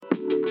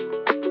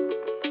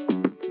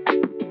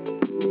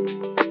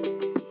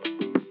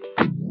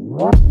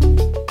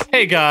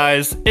Hey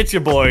guys, it's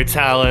your boy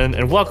Talon,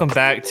 and welcome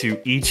back to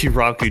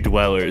Ichiraku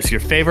Dwellers, your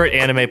favorite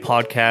anime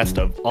podcast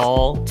of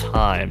all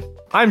time.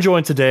 I'm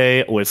joined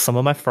today with some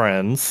of my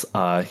friends.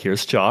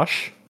 Here's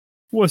Josh.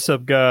 What's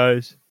up,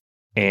 guys?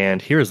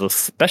 And here's a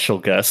special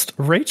guest,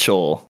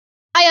 Rachel.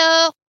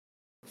 Hiya!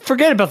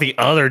 Forget about the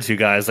other two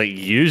guys that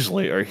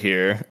usually are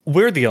here.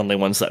 We're the only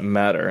ones that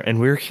matter, and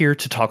we're here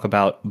to talk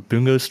about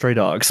Bungo Stray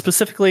Dogs,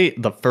 specifically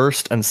the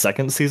first and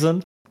second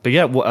season. But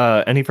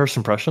yeah, any first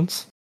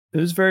impressions? It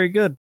was very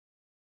good.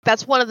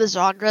 That's one of the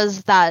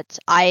genres that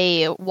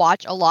I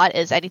watch a lot,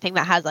 is anything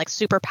that has like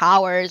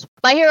superpowers.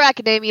 My Hero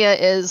Academia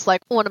is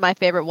like one of my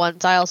favorite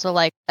ones. I also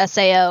like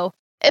SAO.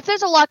 If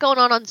there's a lot going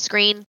on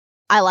screen,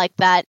 I like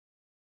that.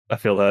 I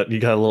feel that. You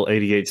got a little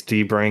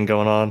ADHD brain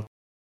going on.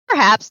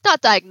 Perhaps, not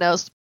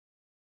diagnosed.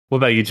 What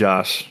about you,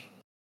 Josh?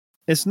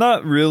 It's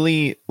not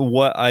really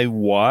what I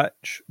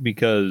watch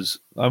because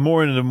I'm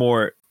more into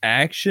more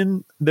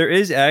action. There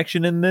is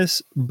action in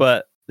this,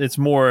 but it's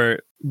more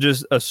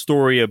just a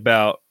story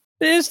about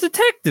it's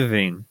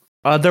detectiving.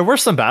 There were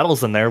some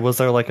battles in there. Was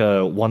there like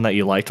a one that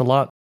you liked a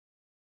lot?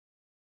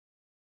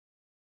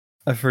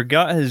 I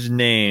forgot his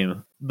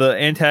name. The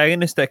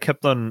antagonist that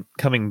kept on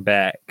coming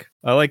back.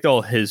 I liked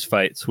all his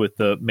fights with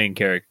the main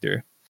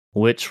character.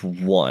 Which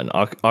one?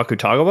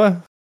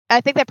 Akutagawa?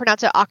 I think they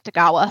pronounce it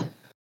Octagawa.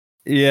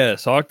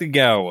 Yes,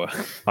 Octagawa.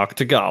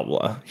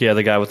 Octagawa. Yeah,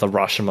 the guy with the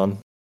Rashomon.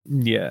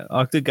 Yeah,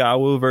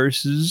 Octagawa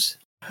versus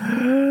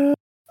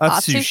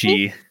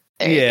Atsushi.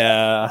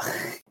 Yeah.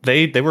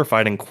 They were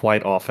fighting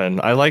quite often.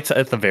 I liked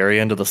at the very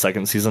end of the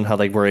second season how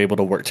they were able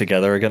to work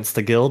together against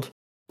the guild.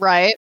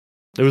 Right.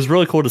 It was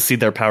really cool to see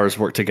their powers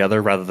work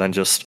together rather than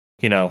just,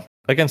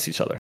 against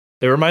each other.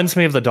 It reminds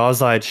me of the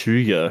Dazai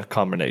Chuya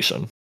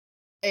combination.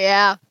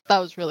 Yeah, that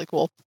was really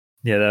cool.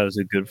 Yeah, that was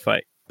a good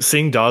fight.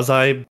 Seeing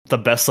Dazai, the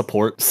best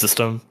support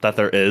system that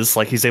there is,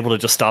 like he's able to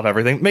just stop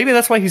everything. Maybe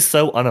that's why he's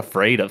so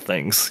unafraid of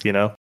things,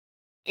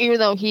 Even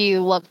though he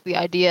loves the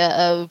idea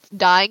of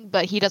dying,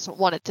 but he doesn't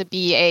want it to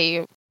be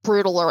a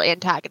brutal or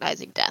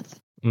antagonizing death.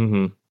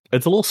 Mm-hmm.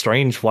 It's a little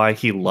strange why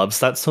he loves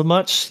that so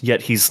much,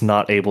 yet he's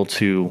not able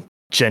to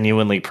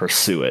genuinely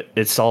pursue it.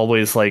 It's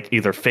always like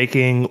either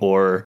faking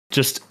or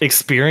just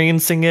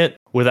experiencing it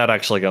without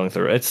actually going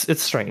through it.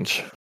 It's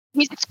strange.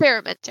 He's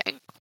experimenting.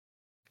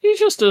 He's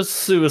just a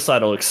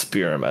suicidal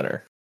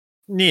experimenter.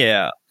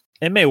 Yeah,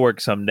 it may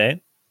work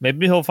someday.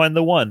 Maybe he'll find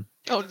the one.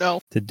 Oh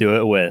no. To do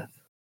it with.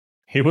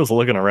 He was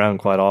looking around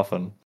quite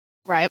often.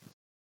 Right.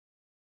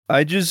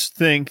 I just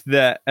think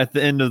that at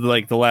the end of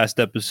the last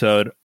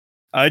episode,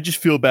 I just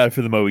feel bad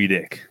for the Moby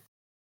Dick.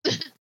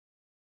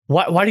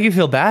 Why do you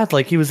feel bad?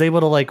 Like he was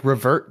able to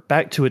revert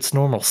back to its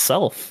normal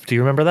self. Do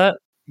you remember that?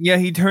 Yeah,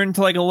 he turned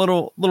to a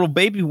little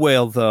baby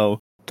whale though.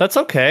 That's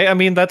okay. I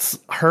mean, that's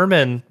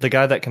Herman, the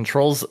guy that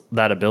controls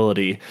that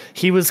ability.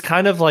 He was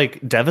kind of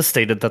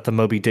devastated that the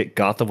Moby Dick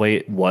got the way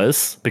it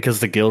was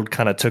because the guild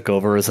kind of took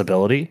over his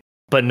ability.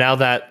 But now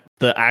that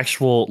the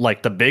actual,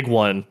 the big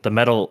one, the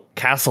Metal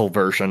Castle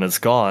version is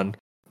gone,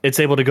 it's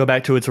able to go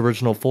back to its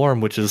original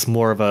form, which is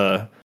more of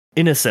a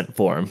innocent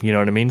form. You know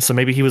what I mean? So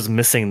maybe he was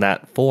missing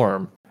that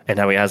form and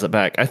now he has it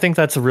back. I think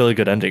that's a really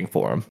good ending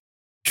for him.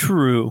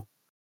 True.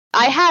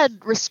 I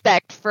had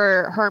respect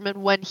for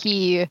Herman when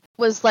he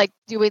was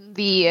doing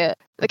the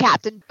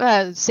captain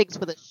sings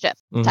with his ship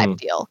type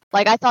deal.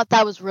 I thought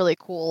that was really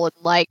cool,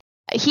 and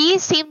he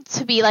seemed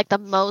to be the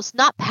most,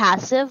 not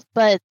passive,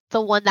 but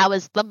the one that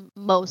was the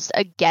most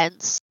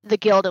against the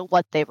guild and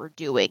what they were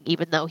doing,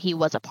 even though he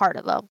was a part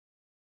of them.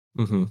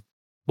 Mm-hmm.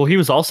 Well, he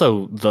was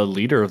also the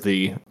leader of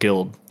the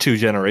guild 2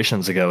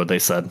 generations ago, they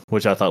said,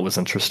 which I thought was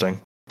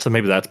interesting. So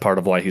maybe that's part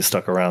of why he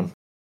stuck around.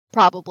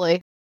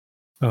 Probably.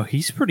 Oh,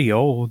 he's pretty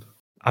old.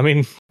 I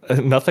mean,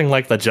 nothing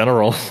like the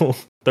general.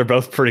 They're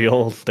both pretty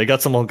old. They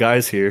got some old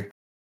guys here.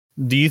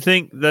 Do you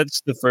think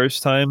that's the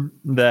first time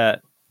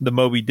that the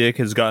Moby Dick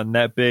has gotten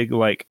that big?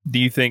 Do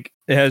you think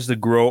it has to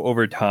grow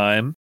over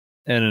time?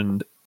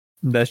 And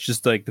that's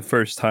just the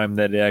first time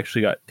that it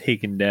actually got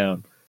taken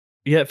down.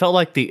 Yeah, it felt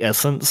like the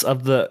essence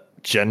of the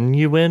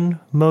genuine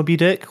Moby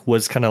Dick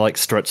was kind of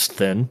stretched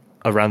thin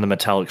around the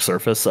metallic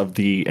surface of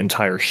the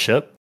entire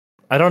ship.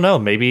 I don't know,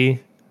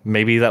 maybe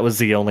that was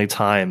the only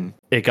time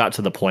it got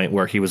to the point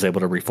where he was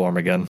able to reform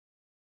again.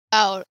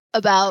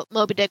 About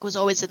Moby Dick was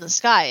always in the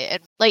sky,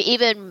 and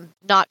even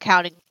not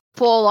counting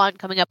full on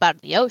coming up out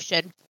of the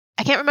ocean.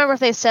 I can't remember if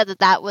they said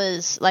that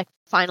was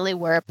finally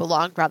where it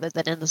belonged rather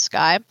than in the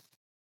sky.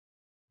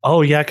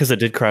 Oh yeah, because it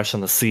did crash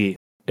in the sea.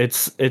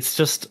 It's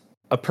just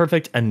a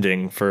perfect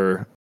ending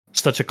for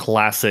such a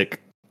classic,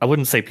 I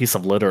wouldn't say piece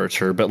of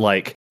literature, but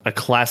a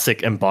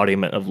classic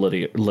embodiment of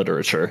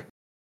literature.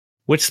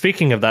 Which,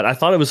 speaking of that, I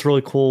thought it was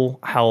really cool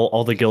how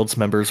all the guild's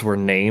members were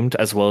named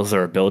as well as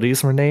their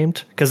abilities were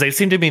named. Because they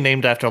seem to be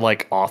named after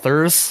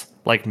authors,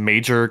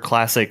 major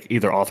classic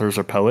either authors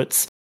or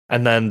poets.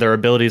 And then their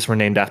abilities were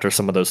named after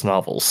some of those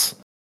novels.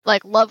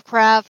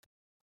 Lovecraft.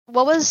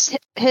 What was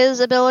his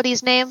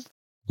ability's name?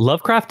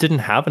 Lovecraft didn't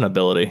have an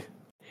ability.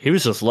 He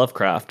was just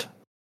Lovecraft.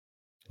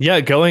 Yeah,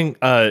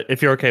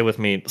 if you're okay with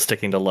me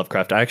sticking to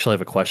Lovecraft, I actually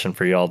have a question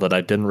for y'all that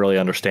I didn't really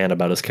understand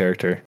about his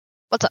character.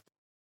 What's up?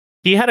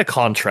 He had a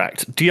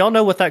contract. Do y'all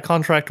know what that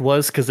contract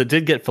was? Because it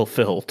did get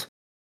fulfilled.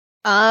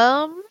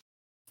 I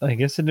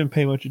guess I didn't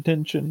pay much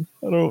attention.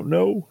 I don't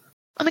know.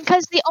 I mean,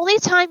 because the only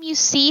time you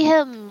see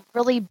him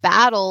really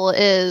battle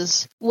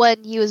is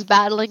when he was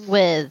battling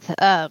with,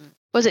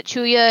 was it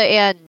Chuya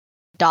and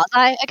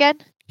Dazai again?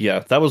 Yeah,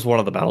 that was one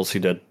of the battles he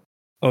did.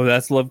 Oh,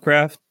 that's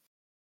Lovecraft?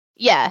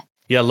 Yeah.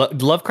 Yeah,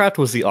 Lovecraft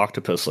was the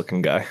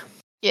octopus-looking guy.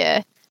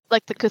 Yeah.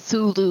 Like the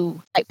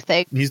Cthulhu type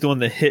thing. He's the one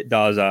that hit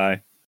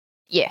Dazai.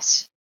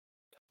 Yes.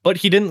 But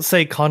he didn't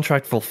say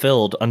contract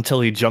fulfilled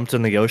until he jumped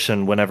in the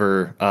ocean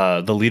whenever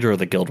the leader of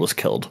the guild was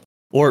killed.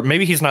 Or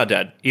maybe he's not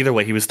dead. Either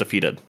way, he was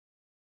defeated.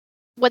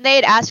 When they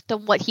had asked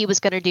him what he was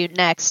going to do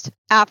next,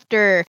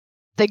 after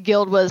the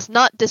guild was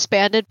not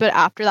disbanded, but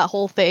after that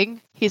whole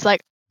thing, he's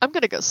like, I'm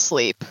going to go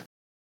sleep.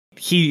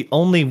 He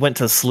only went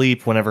to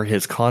sleep whenever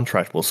his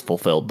contract was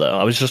fulfilled, though.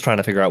 I was just trying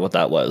to figure out what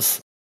that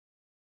was.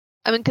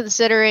 I mean,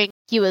 considering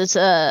he was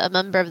a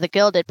member of the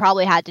guild, it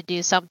probably had to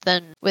do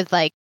something with,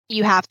 like,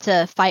 you have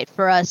to fight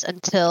for us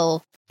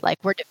until, like,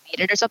 we're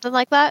defeated or something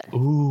like that.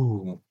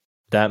 Ooh,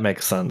 that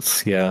makes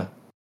sense, yeah.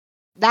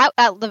 That,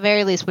 at the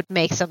very least, would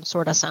make some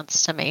sort of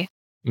sense to me.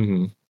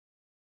 Mm-hmm.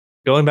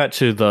 Going back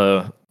to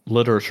the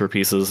literature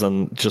pieces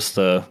and just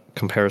the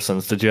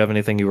comparisons, did you have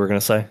anything you were going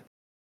to say?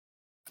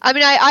 I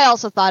mean, I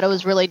also thought it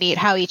was really neat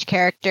how each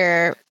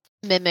character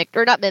mimicked,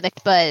 or not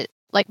mimicked, but,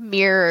 like,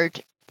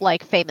 mirrored,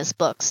 like, famous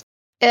books.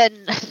 And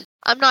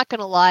I'm not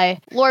going to lie,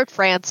 Lord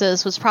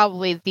Francis was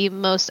probably the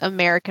most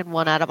American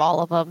one out of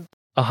all of them.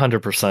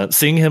 100%.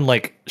 Seeing him,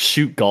 like,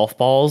 shoot golf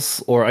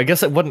balls, or I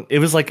guess it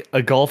was like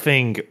a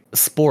golfing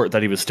sport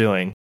that he was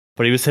doing,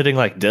 but he was hitting,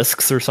 like,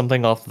 discs or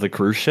something off the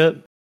cruise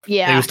ship.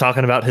 Yeah. And he was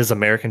talking about his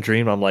American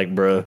dream. I'm like,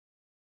 bruh.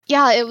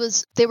 Yeah,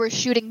 they were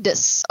shooting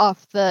discs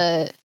off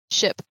the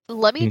ship.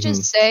 Let me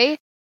just say,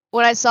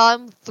 when I saw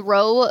him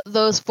throw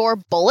those 4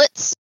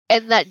 bullets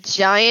and that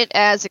giant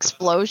ass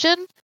explosion,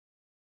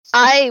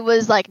 I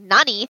was like,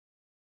 Nani?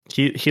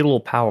 He a little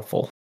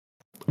powerful.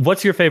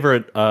 What's your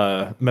favorite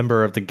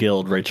member of the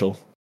guild, Rachel?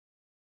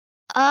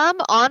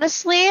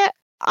 Honestly,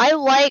 I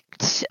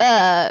liked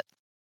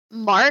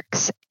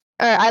Mark's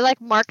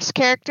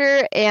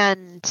character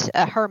and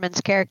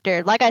Herman's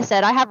character. Like I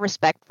said, I have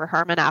respect for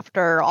Herman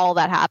after all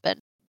that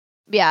happened.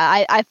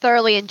 Yeah, I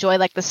thoroughly enjoy,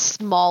 like, the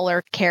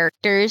smaller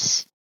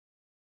characters.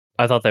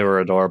 I thought they were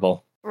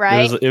adorable.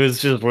 Right? It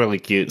was just really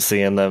cute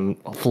seeing them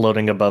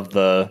floating above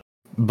the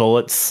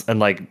bullets and,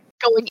 like,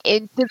 going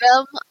into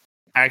them.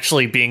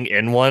 Actually being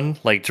in one,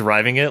 like,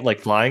 driving it, like,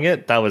 flying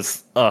it. That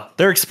was,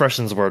 their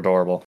expressions were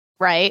adorable.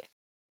 Right?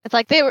 It's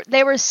like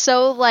they were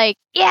so, like,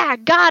 yeah,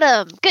 got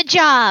him, good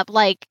job.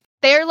 Like,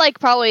 they're, like,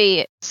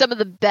 probably some of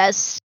the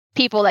best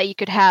people that you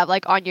could have,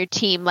 like, on your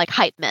team, like,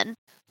 hype men.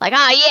 Like,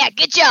 yeah,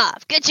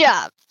 good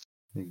job.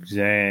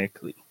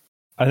 Exactly.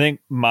 I think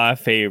my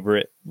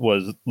favorite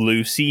was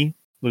Lucy,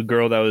 the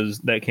girl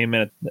that came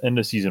in at the end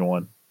of season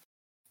 1.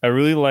 I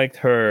really liked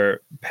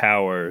her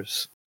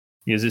powers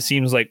because it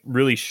seems like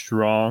really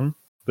strong,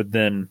 but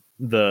then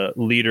the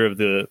leader of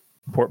the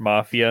Port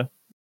Mafia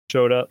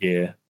showed up.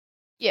 Yeah.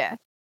 Yeah.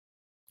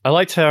 I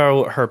liked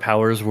how her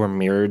powers were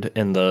mirrored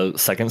in the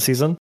second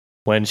season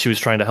when she was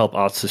trying to help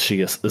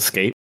Atsushi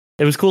escape.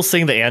 It was cool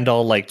seeing the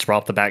Andal, like,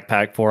 drop the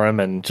backpack for him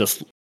and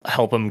just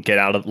help him get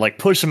out of, like,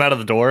 push him out of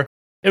the door.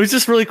 It was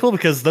just really cool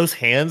because those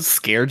hands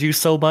scared you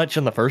so much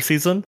in the first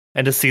season,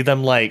 and to see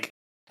them, like,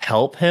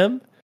 help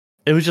him,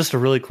 it was just a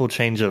really cool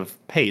change of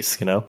pace,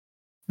 you know?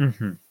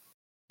 Mm-hmm.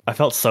 I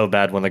felt so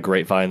bad when the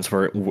grapevines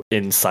were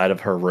inside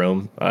of her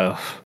room.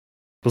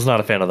 Was not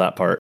a fan of that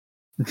part.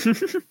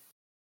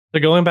 So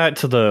going back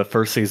to the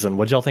first season,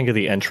 what did y'all think of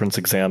the entrance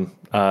exam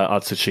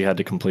Atsushi had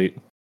to complete?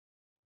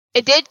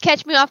 It did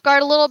catch me off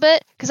guard a little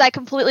bit, because I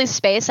completely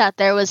spaced that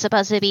there was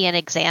supposed to be an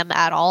exam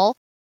at all.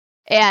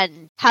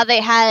 And how they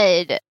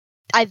had...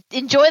 I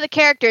enjoy the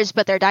characters,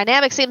 but their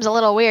dynamic seems a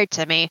little weird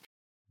to me.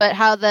 But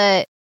how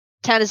the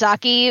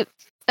Tanizaki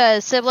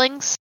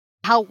siblings,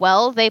 how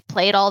well they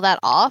played all that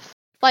off.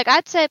 Like,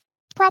 I'd say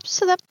props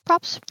to them.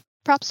 Props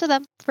to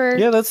them for...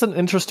 Yeah, that's an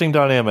interesting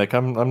dynamic.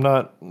 I'm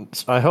not...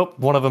 I hope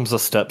one of them's a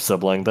step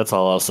sibling. That's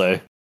all I'll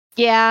say.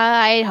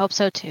 Yeah, I hope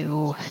so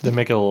too. They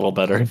make it a little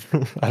better.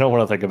 I don't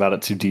want to think about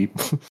it too deep.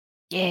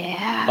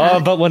 Yeah.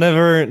 But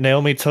whenever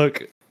Naomi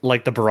took,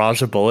 like, the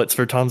barrage of bullets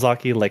for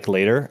Tanzaki, like,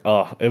 later,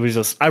 it was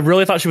just... I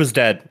really thought she was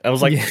dead. I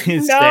was like,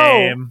 no!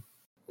 Same.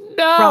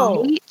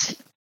 No! Right?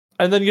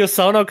 And then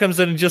Yosono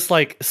comes in and just,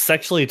 like,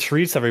 sexually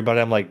treats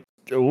everybody. I'm like,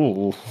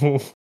 ooh,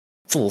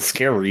 it's a little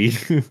scary.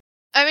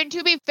 I mean,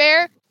 to be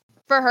fair,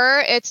 for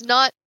her, it's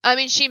not... I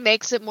mean, she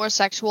makes it more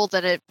sexual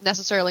than it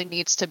necessarily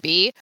needs to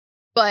be.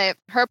 But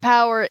her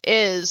power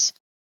is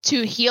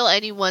to heal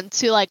anyone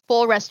to, like,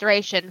 full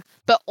restoration,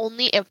 but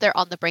only if they're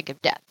on the brink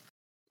of death.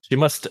 She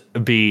must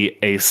be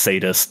a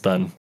sadist,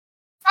 then.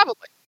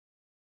 Probably.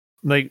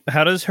 Like,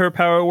 how does her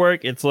power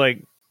work? It's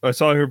like, I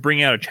saw her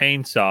bring out a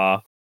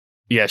chainsaw.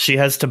 Yeah, she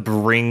has to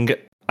bring...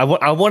 I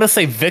want to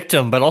say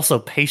victim, but also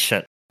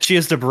patient. She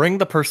is to bring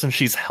the person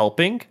she's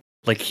helping,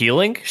 like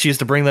healing, she is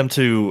to bring them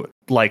to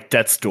like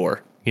death's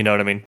door. You know what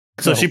I mean?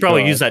 So she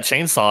probably used that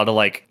chainsaw to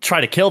like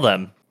try to kill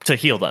them to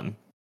heal them.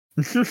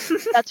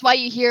 That's why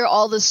you hear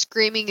all the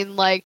screaming and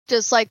like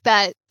just like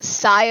that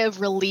sigh of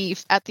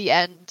relief at the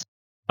end.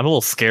 I'm a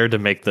little scared to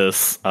make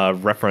this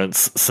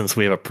reference since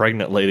we have a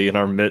pregnant lady in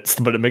our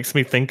midst, but it makes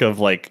me think of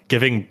like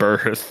giving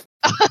birth.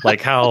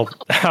 Like how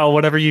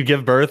whenever you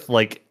give birth,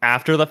 like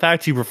after the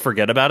fact, you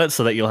forget about it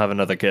so that you'll have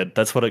another kid.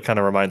 That's what it kind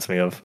of reminds me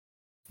of.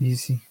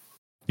 Easy.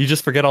 You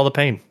just forget all the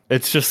pain.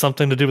 It's just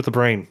something to do with the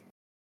brain.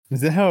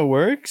 Is that how it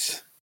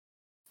works?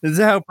 Is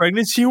that how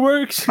pregnancy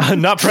works?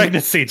 Not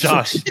pregnancy,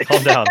 Josh.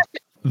 Calm down.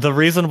 The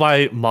reason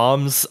why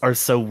moms are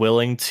so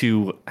willing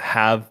to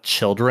have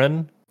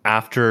children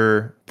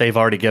after they've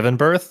already given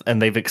birth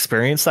and they've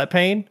experienced that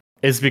pain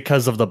is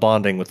because of the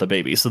bonding with the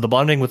baby. So the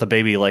bonding with the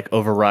baby like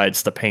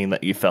overrides the pain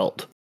that you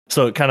felt.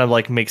 So it kind of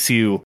like makes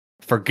you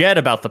forget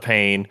about the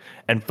pain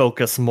and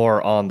focus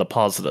more on the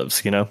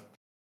positives, you know?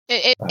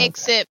 It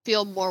makes it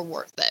feel more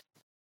worth it.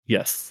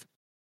 Yes.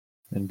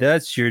 And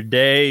that's your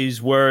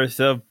day's worth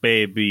of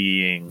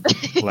babying.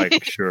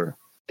 Like, sure.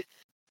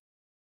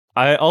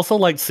 I also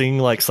like seeing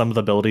like some of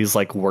the abilities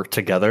like work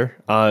together.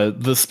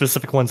 The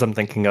specific ones I'm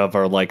thinking of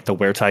are like the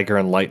Were-Tiger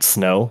and Light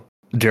Snow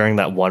during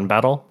that one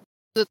battle.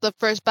 The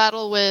first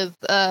battle with...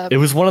 It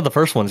was one of the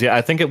first ones. Yeah,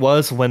 I think it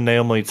was when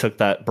Naomi took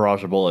that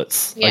barrage of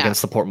bullets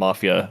against the Port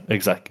Mafia.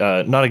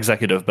 Not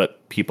executive,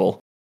 but people.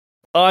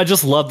 Oh, I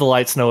just love the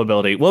Light Snow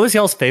ability. What was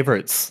y'all's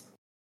favorites?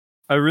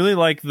 I really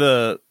like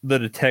the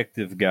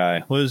detective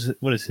guy. What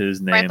is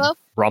his name?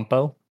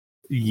 Rompo?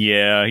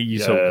 Yeah,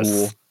 he's so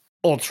cool.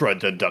 Ultra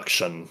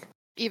deduction.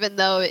 Even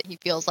though he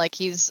feels like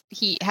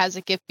he has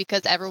a gift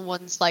because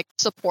everyone's like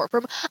support for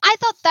him. I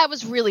thought that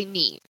was really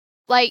neat.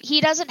 Like,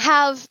 he doesn't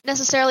have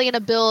necessarily an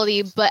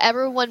ability, but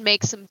everyone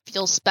makes him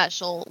feel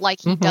special, like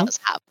he does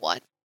have one.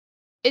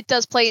 It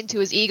does play into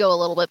his ego a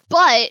little bit,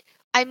 but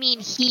I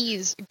mean,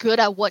 he's good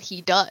at what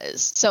he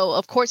does, so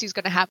of course he's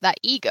going to have that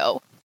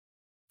ego.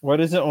 Why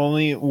does it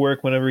only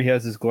work whenever he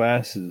has his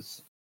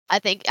glasses? I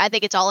think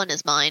it's all in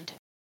his mind.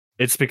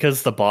 It's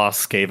because the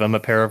boss gave him a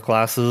pair of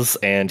glasses,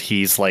 and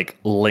he's like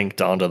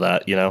linked onto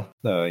that, you know?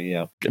 Oh,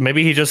 yeah.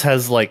 Maybe he just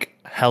has like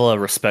hella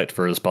respect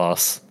for his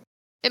boss.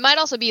 It might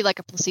also be like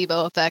a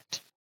placebo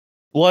effect.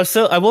 Well,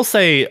 I will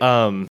say,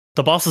 the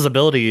boss's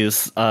ability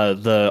is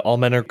the all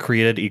men are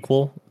created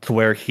equal, to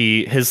where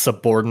his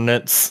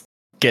subordinates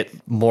get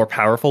more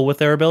powerful with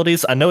their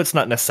abilities. I know it's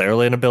not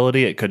necessarily an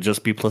ability; it could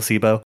just be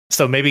placebo.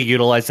 So maybe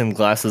utilizing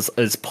glasses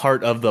is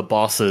part of the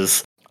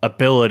boss's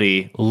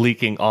ability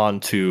leaking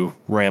onto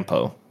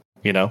Rampo.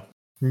 You know?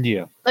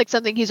 Yeah, like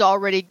something he's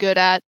already good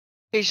at.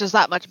 He's just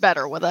that much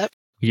better with it.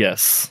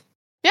 Yes.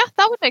 Yeah,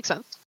 that would make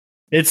sense.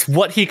 It's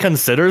what he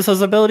considers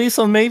his ability,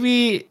 so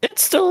maybe it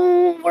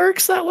still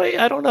works that way.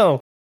 I don't know.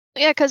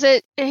 Yeah, because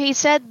he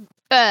said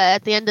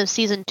at the end of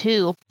season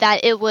 2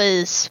 that it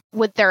was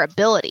with their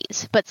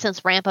abilities, but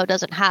since Rampo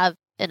doesn't have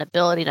an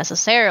ability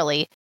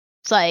necessarily,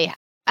 it's like,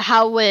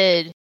 how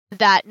would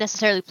that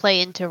necessarily play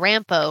into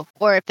Rampo?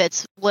 Or if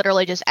it's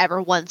literally just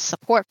everyone's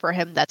support for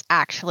him that's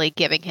actually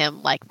giving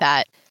him like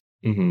that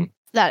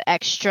that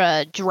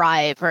extra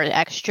drive or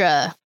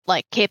extra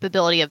like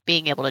capability of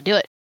being able to do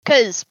it.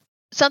 Because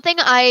something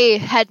I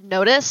had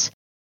noticed,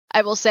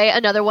 I will say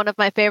another one of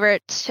my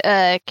favorite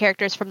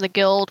characters from the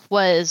guild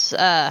was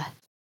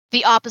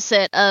the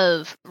opposite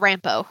of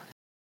Rampo.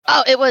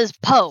 Oh, it was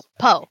Poe.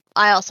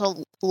 I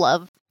also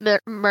love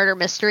murder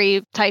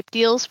mystery type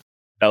deals.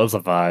 That was a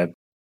vibe.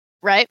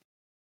 Right?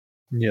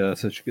 Yeah,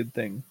 that's such a good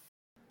thing.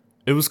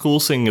 It was cool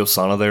seeing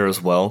Yosana there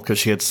as well, because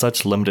she had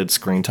such limited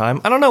screen time.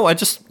 I don't know, I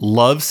just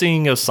love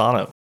seeing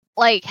Yosana.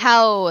 Like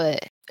how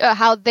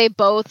they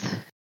both,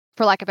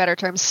 for lack of a better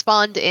term,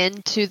 spawned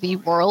into the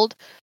world,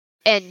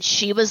 and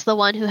she was the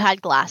one who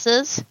had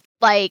glasses.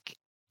 Like,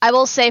 I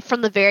will say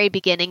from the very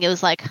beginning, it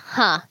was like,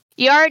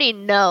 you already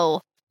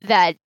know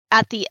that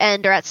at the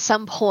end or at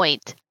some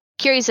point,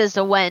 curious as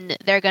to when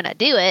they're gonna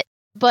do it,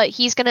 but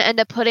he's gonna end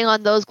up putting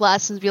on those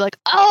glasses and be like,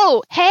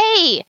 oh,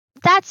 hey,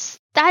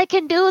 I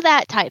can do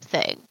that type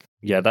thing.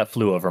 Yeah, that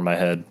flew over my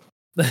head.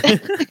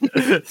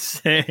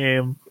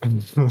 Same.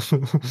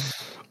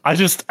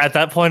 At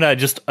that point, I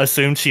just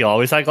assumed she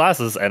always had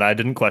glasses, and I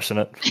didn't question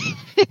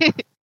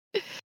it.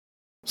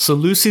 So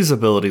Lucy's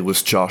ability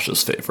was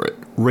Josh's favorite.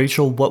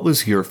 Rachel, what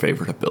was your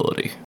favorite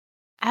ability?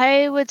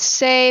 I would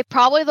say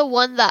probably the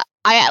one that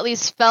I at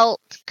least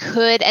felt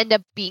could end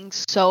up being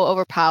so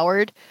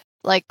overpowered,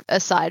 like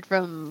aside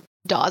from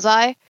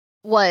Dazai,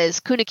 was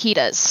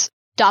Kunikita's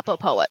Dapo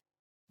Poet.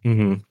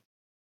 Mm-hmm.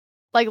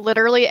 Like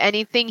literally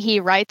anything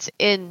he writes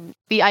in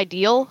the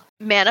ideal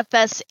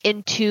manifests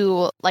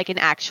into like an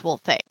actual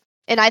thing.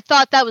 And I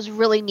thought that was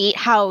really neat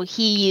how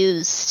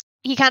he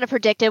kind of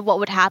predicted what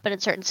would happen in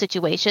certain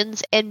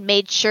situations and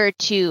made sure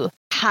to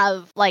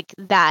have like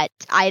that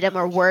item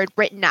or word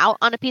written out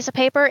on a piece of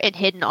paper and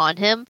hidden on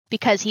him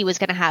because he was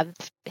going to have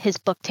his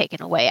book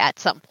taken away at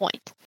some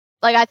point.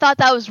 Like, I thought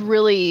that was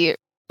really,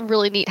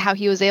 really neat how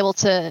he was able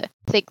to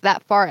think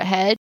that far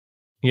ahead.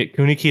 Yeah,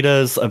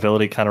 Kunikita's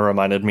ability kind of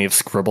reminded me of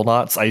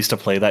Scribblenauts. I used to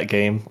play that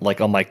game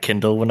like on my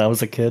Kindle when I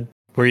was a kid,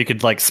 where you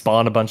could like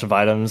spawn a bunch of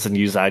items and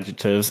use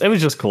adjectives. It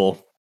was just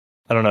cool.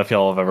 I don't know if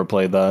y'all have ever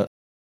played that.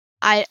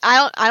 I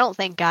don't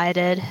think I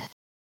did.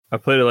 I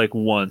played it like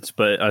once,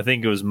 but I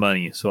think it was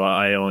money, so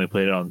I only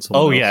played it on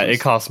someone Oh yeah, else's. it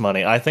costs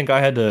money. I think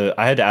I had to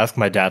ask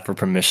my dad for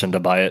permission to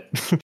buy it.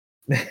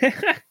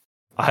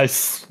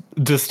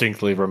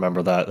 Distinctly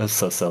remember that. That's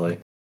so silly.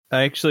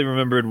 I actually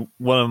remembered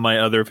one of my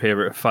other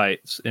favorite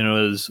fights, and it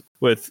was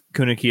with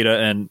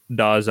Kunikita and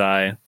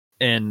Dazai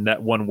in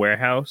that one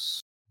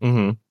warehouse.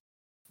 Mm-hmm.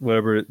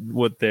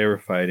 What they were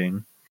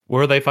fighting.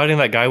 Were they fighting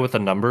that guy with the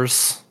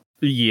numbers?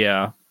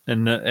 Yeah,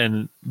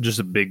 and just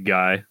a big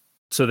guy.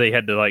 So they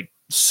had to like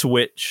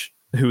switch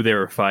who they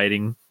were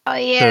fighting. Oh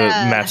To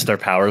yeah. match their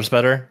powers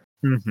better?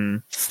 Mm-hmm.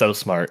 So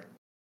smart.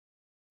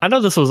 I know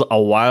this was a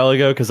while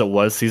ago because it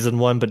was season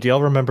 1, but do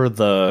y'all remember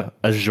the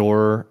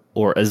Azure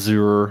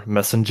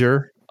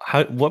Messenger?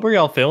 What were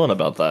y'all feeling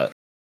about that?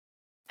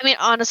 I mean,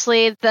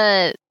 honestly,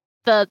 the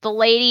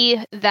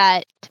lady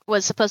that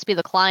was supposed to be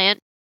the client,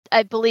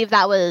 I believe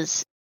that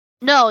was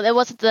no, it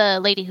wasn't the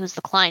lady who was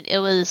the client. It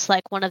was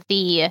like one of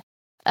the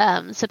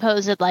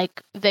supposed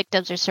like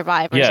victims or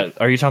survivors. Yeah,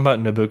 are you talking about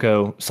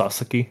Nobuko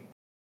Sasaki?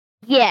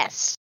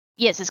 Yes,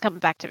 it's coming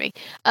back to me.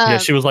 Yeah,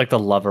 she was like the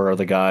lover of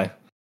the guy.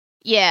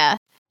 Yeah,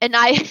 and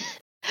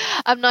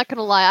I'm not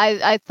gonna lie,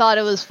 I thought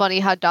it was funny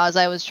how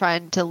Dazai was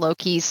trying to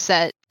low-key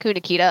set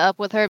Kunikita up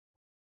with her.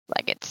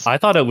 I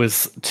thought it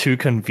was too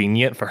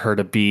convenient for her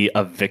to be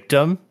a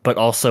victim, but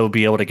also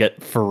be able to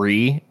get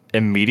free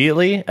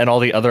immediately, and all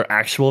the other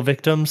actual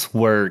victims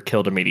were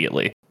killed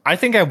immediately. I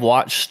think I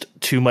watched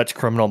too much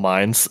Criminal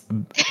Minds.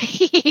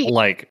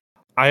 Like,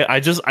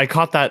 I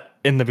caught that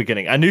in the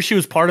beginning. I knew she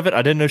was part of it.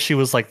 I didn't know she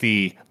was like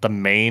the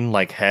main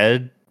like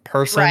head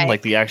person, Right.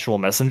 like the actual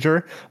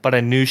messenger, but I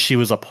knew she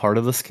was a part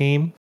of the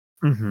scheme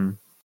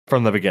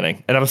from the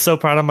beginning. And I was so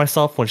proud of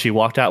myself when she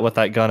walked out with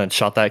that gun and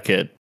shot that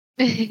kid.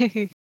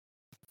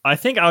 I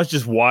think I was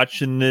just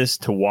watching this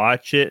to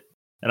watch it,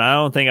 and I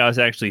don't think I was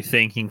actually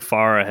thinking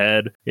far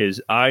ahead.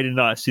 I did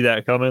not see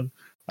that coming.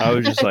 I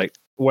was just like,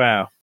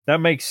 wow,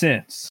 that makes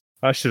sense.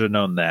 I should have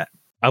known that.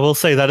 I will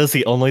say that is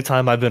the only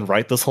time I've been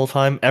right this whole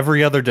time.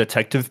 Every other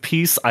detective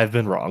piece, I've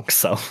been wrong,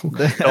 so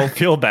don't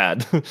feel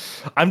bad.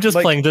 I'm just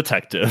playing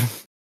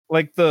detective.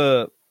 Like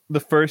the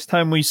first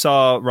time we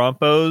saw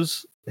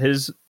Rompo's,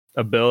 his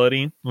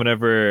ability,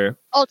 whenever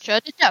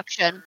Ultra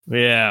deduction.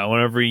 Yeah,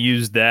 whenever he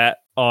used that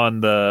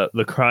on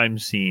the crime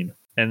scene,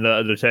 and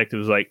the detective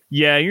was like,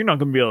 "Yeah, you're not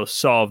gonna be able to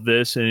solve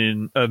this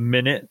in a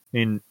minute."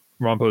 And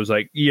Rompo was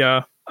like,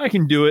 "Yeah, I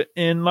can do it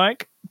in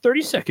like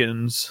 30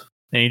 seconds."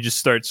 And he just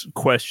starts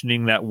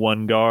questioning that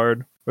one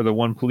guard or the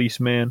one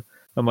policeman.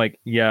 I'm like,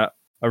 "Yeah,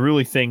 I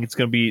really think it's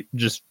gonna be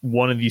just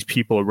one of these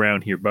people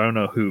around here, but I don't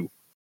know who."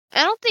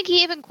 I don't think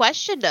he even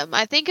questioned him.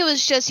 I think it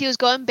was just he was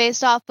going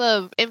based off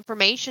of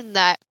information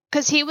that,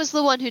 because he was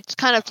the one who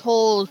kind of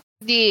told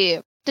the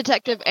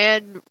detective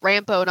and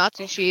Rampo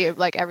Natsushi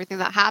like everything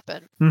that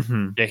happened.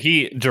 Mm-hmm. Yeah,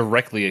 he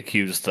directly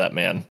accused that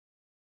man.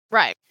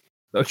 Right.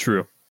 That's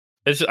true.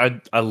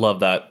 I love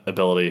that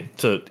ability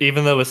to,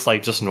 even though it's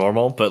like just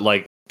normal, but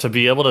like to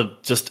be able to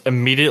just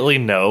immediately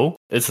know,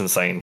 it's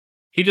insane.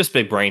 He just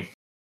big brain.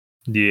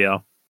 Yeah,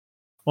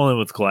 only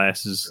with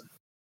glasses.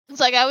 It's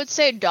like I would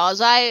say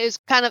Dazai is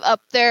kind of up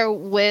there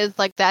with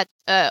like that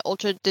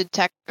ultra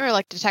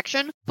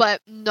detection,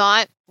 but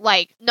not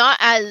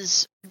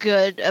as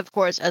good, of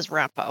course, as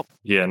Rampo.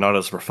 Yeah, not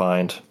as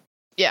refined.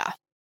 Yeah.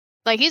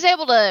 Like he's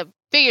able to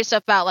figure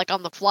stuff out like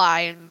on the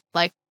fly and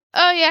like,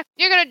 oh yeah,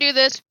 you're gonna do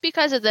this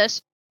because of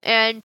this,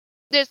 and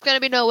there's gonna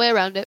be no way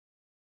around it.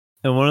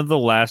 In one of the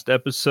last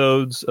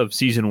episodes of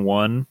season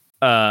 1,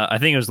 I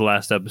think it was the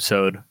last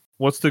episode.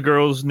 What's the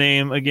girl's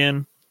name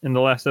again in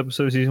the last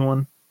episode of season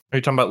 1? Are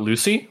you talking about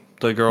Lucy?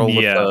 The girl with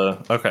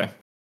the... Okay.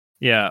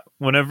 Yeah,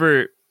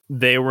 whenever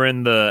they were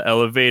in the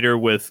elevator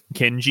with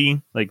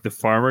Kenji, like the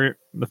farmer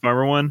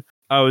one,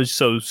 I was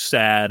so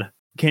sad.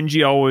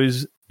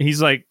 Kenji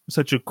he's like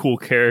such a cool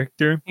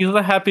character. He's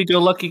a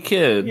happy-go-lucky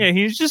kid. Yeah,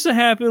 he's just a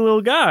happy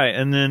little guy.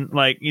 And then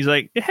like he's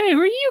like, "Hey,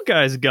 where are you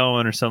guys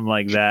going?" or something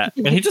like that.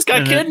 And he just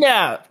got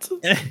kidnapped.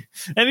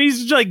 And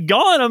he's just like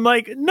gone. I'm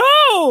like,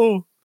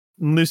 "No!"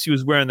 And Lucy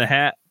was wearing the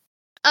hat.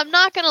 I'm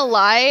not gonna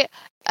lie,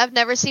 I've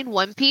never seen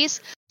One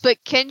Piece, but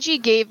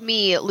Kenji gave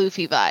me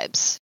Luffy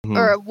vibes,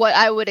 or what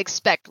I would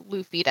expect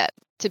Luffy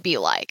to be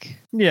like.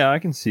 Yeah, I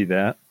can see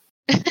that.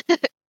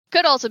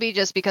 Could also be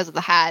just because of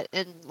the hat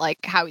and like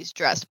how he's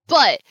dressed,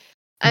 but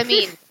I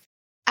mean,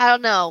 I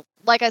don't know.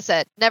 Like I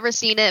said, never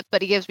seen it,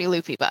 but he gives me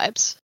Luffy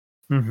vibes.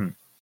 Mm-hmm.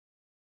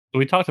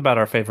 We talked about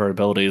our favorite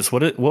abilities.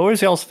 What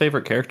was y'all's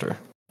favorite character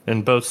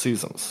in both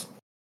seasons?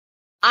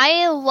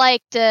 I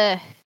liked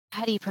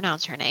how do you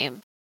pronounce her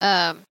name?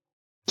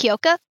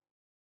 Kyoka?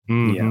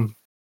 Mm-hmm. Yeah.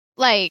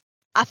 Like,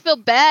 I feel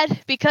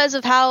bad because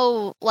of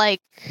how,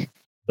 like...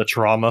 The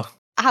trauma.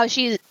 How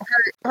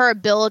her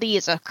ability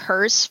is a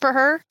curse for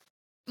her,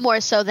 more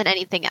so than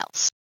anything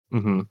else.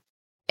 Mm-hmm.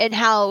 and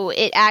how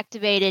it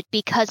activated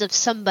because of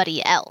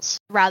somebody else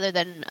rather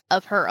than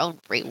of her own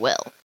free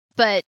will.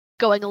 But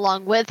going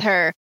along with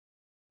her,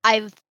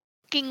 I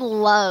fucking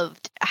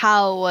loved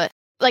how,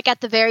 like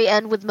at the very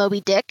end with Moby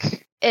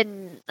Dick,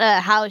 and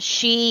how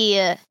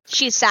she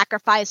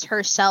sacrificed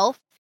herself.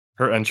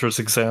 Her entrance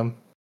exam.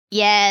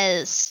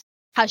 Yes,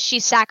 how she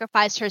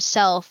sacrificed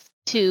herself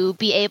to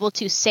be able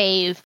to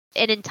save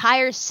an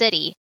entire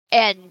city,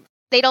 and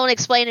they don't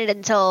explain it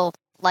until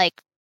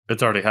like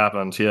it's already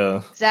happened.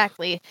 Yeah,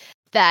 exactly,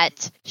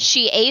 that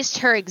she aced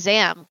her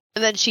exam,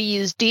 and then she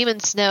used Demon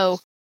Snow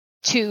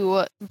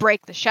to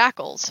break the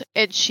shackles,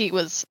 and she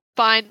was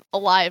fine,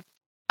 alive.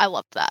 I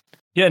loved that.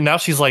 Yeah, now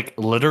she's like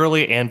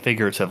literally and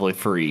figuratively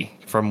free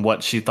from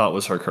what she thought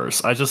was her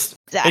curse.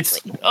 It's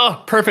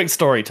perfect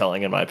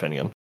storytelling in my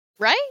opinion.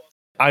 Right?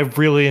 I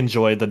really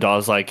enjoyed the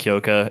Dazai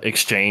Kyoka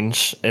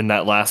exchange in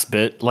that last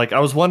bit. Like, I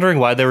was wondering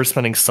why they were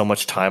spending so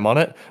much time on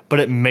it, but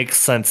it makes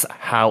sense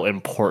how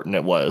important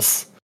it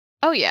was.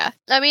 Oh yeah.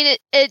 I mean,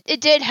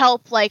 it did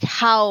help, like,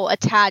 how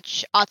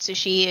attached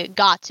Atsushi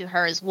got to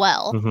her as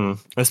well. Mm-hmm.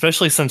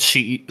 Especially since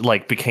she,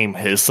 like, became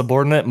his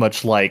subordinate,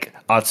 much like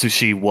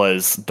Atsushi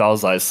was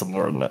Dazai's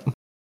subordinate.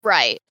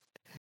 Right.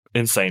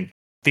 Insane.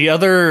 The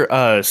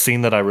other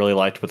scene that I really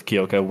liked with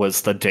Kyoka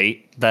was the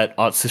date that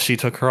Atsushi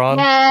took her on.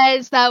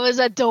 Yes, that was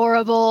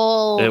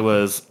adorable. It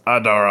was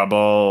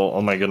adorable.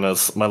 Oh my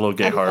goodness, my little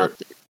gay heart.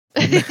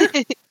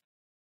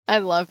 I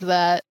loved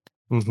that.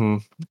 Mm-hmm.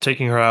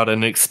 Taking her out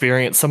and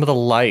experience some of the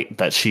light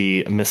that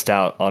she missed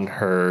out on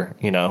her,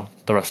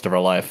 the rest of her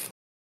life.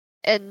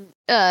 And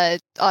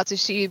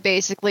Atsushi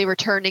basically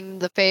returning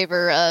the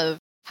favor of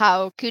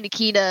how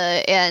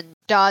Kunikita and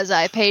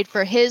Dazai paid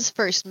for his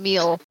first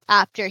meal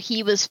after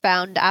he was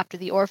found after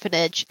the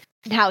orphanage,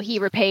 and how he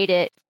repaid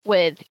it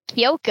with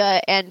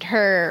Kyoka and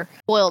her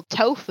boiled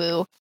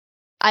tofu.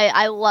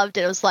 I loved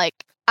it. It was like,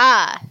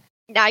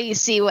 now you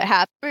see what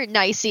happened.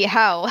 Now you see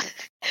how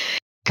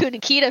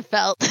Kunikita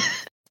felt.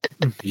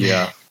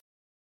 Yeah.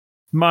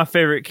 My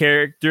favorite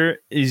character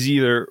is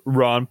either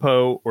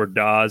Ronpo or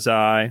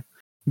Dazai,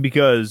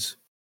 because,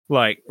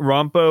 like,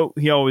 Ronpo,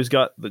 he always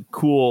got the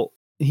cool,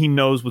 he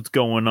knows what's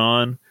going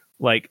on.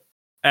 Like,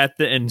 at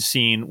the end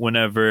scene,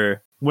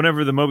 whenever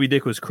the Moby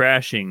Dick was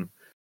crashing,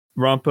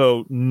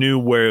 Ronpo knew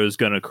where it was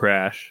going to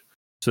crash,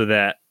 so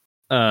that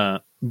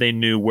they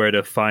knew where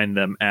to find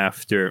them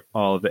after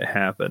all of it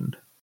happened.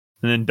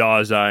 And then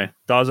Dazai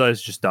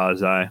is just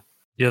Dazai.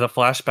 Yeah, the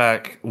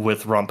flashback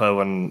with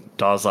Ronpo and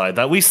Dazai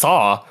that we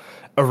saw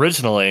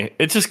originally,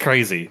 it's just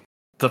crazy.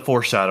 The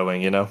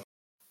foreshadowing,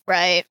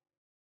 Right.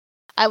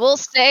 I will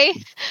say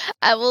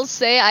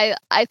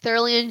I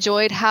thoroughly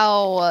enjoyed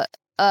how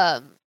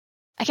I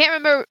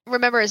can't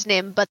remember his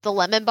name, but the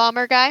lemon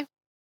bomber guy.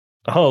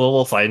 Oh, the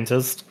little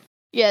scientist.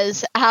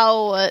 Yes,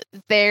 how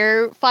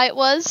their fight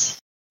was,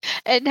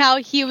 and how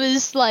he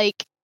was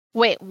like,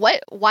 "Wait,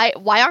 what?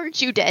 Why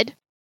aren't you dead?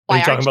 Are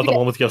you talking about the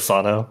one with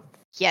Yosano?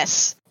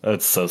 Yes.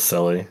 That's so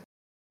silly.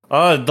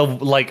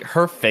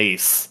 Her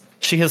face.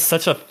 She has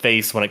such a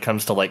face when it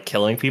comes to like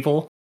killing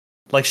people.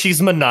 Like,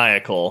 she's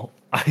maniacal.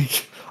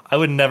 I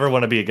would never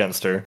want to be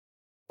against her.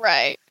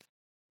 Right.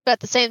 But at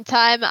the same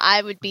time,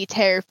 I would be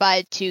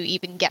terrified to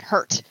even get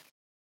hurt.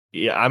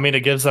 Yeah, I mean,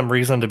 it gives them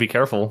reason to be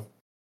careful.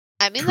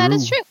 I mean, That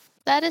is true.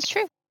 That is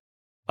true.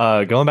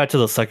 Going back to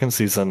the second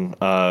season,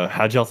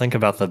 how'd y'all think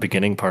about the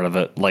beginning part of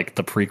it? Like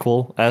the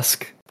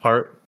prequel-esque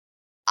part?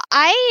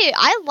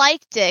 I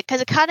liked it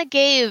because it kind of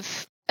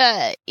gave,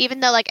 even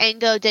though like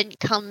Ango didn't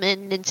come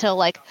in until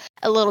like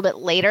a little bit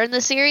later in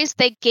the series,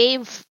 they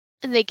gave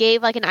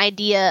like an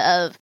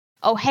idea of,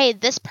 oh hey,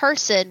 this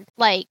person,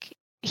 like,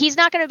 he's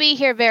not going to be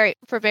here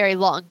for very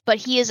long, but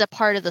he is a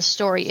part of the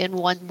story in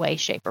one way,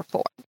 shape, or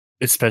form.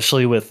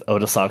 Especially with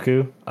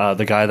Odasaku,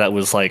 the guy that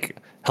was like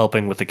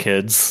helping with the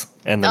kids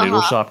and the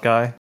noodle shop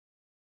guy.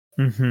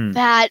 Mm-hmm.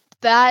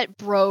 That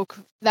broke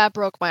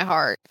my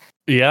heart.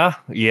 Yeah.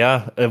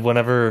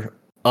 Whenever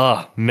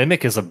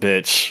Mimic is a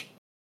bitch.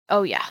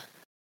 Oh yeah.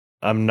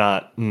 I'm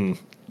not.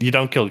 You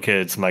don't kill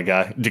kids, my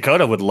guy.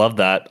 Dakota would love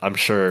that, I'm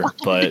sure,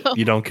 but no.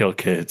 You don't kill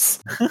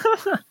kids.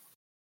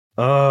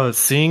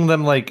 Seeing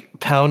them like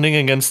pounding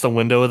against the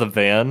window of the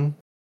van.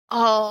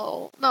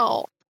 Oh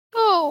no.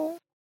 Oh.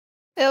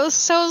 It was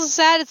so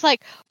sad. It's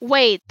like,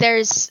 wait,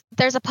 there's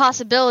a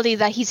possibility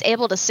that he's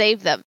able to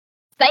save them.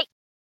 Psych.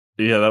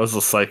 Yeah, that was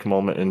a psych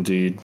moment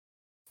indeed.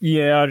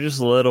 Yeah, just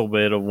a little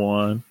bit of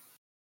one.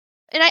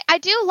 And I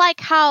do like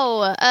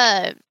how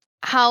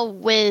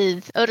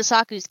with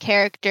Odasaku's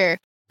character,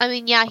 I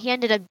mean, yeah, he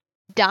ended up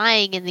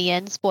dying in the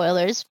end.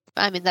 Spoilers.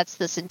 I mean, that's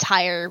this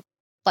entire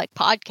like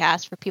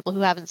podcast for people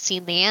who haven't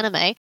seen the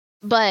anime.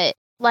 But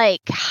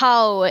like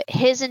how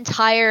his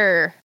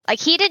entire, like,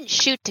 he didn't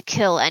shoot to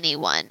kill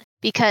anyone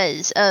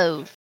because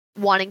of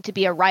wanting to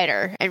be a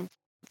writer and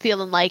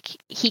feeling like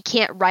he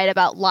can't write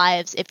about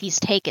lives if he's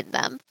taken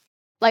them.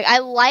 Like, I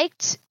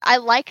liked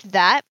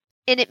that,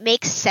 and it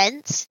makes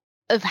sense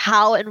of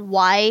how and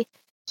why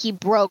he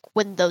broke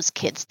when those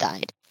kids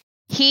died.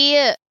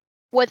 He,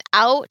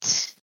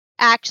 without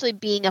actually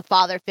being a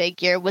father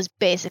figure, was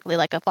basically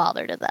like a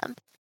father to them.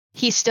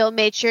 he still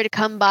made sure to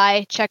come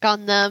by, check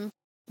on them,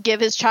 give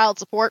his child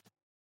support.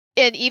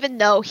 And even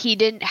though he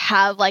didn't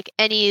have like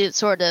any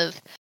sort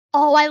of,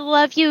 oh, I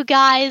love you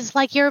guys,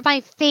 like you're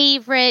my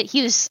favorite,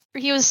 he was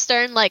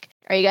stern, like,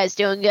 are you guys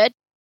doing good?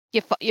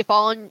 You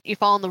following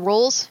the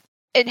rules?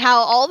 And how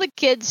all the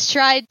kids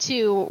tried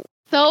to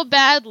so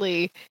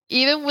badly,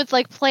 even with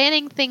like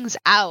planning things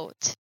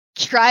out,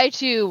 try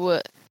to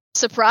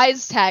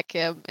surprise attack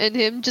him and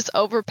him just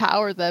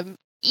overpower them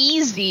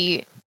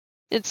easy.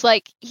 It's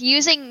like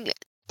using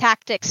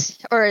tactics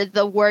or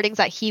the wordings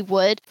that he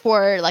would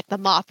for like the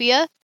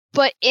mafia,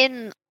 but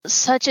in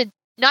such a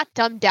not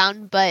dumbed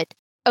down but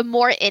a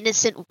more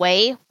innocent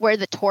way where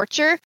the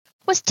torture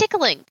was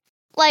tickling.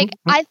 Like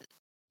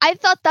I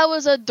thought that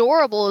was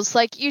adorable. It's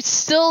like you're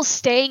still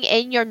staying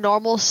in your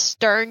normal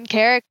stern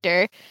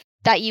character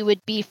that you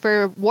would be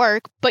for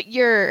work, but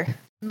you're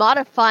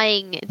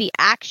modifying the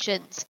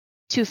actions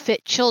to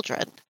fit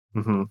children.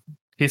 Mm-hmm.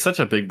 He's such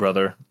a big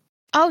brother.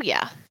 Oh,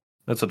 yeah.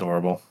 That's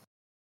adorable.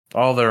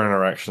 All their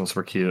interactions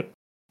were cute.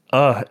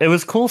 It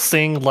was cool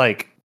seeing,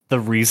 like, the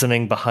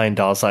reasoning behind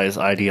Dazai's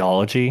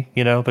ideology,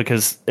 you know,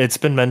 because it's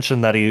been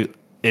mentioned that he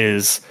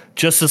is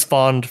just as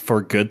fond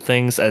for good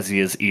things as he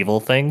is evil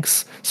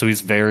things, so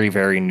he's very,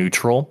 very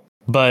neutral.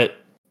 But,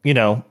 you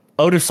know,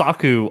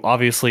 Otosaku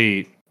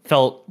obviously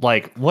felt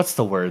like, what's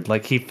the word?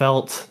 Like, he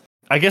felt,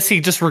 I guess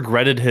he just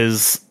regretted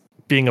his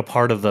being a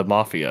part of the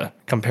mafia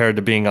compared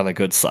to being on the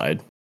good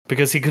side,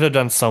 because he could have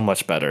done so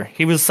much better.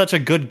 He was such a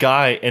good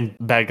guy in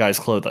bad guy's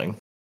clothing.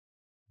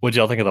 What'd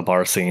y'all think of the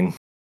bar scene?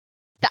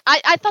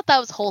 I thought that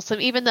was wholesome,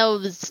 even though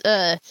it was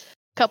a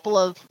couple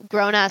of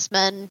grown-ass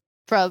men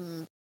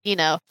from, you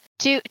know,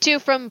 two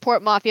from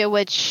Port Mafia,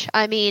 which,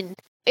 I mean,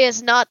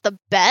 is not the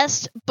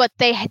best, but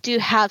they do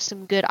have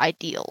some good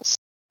ideals.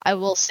 I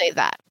will say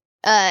that.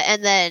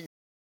 And then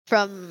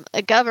from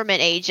a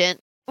government agent,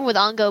 with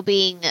Ongo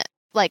being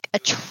like a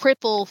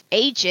triple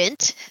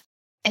agent,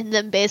 and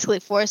then basically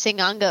forcing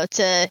Ongo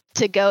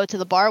to go to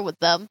the bar with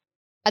them,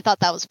 I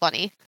thought that was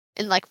funny.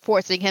 And like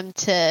forcing him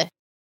to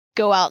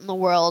go out in the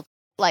world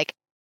like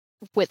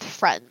with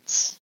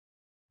friends.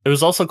 It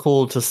was also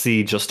cool to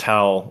see just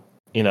how,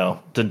 you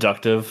know,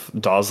 deductive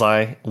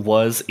Dazai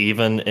was,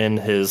 even in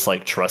his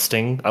like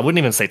trusting. I wouldn't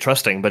even say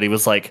trusting, but he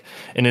was like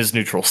in his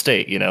neutral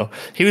state, you know.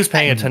 He was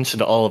paying attention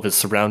to all of his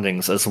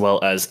surroundings as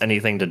well as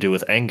anything to do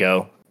with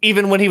Ango.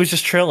 Even when he was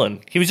just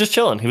chilling. He was just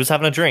chilling. He was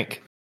having a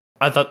drink.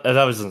 I thought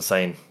that was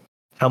insane.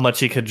 How much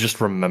he could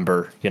just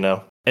remember, you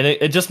know. And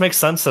it just makes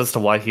sense as to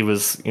why he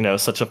was, you know,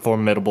 such a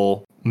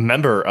formidable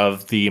member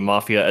of the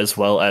mafia as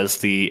well as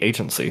the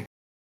agency.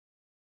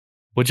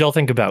 What'd y'all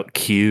think about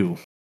Q?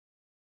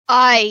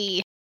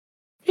 He's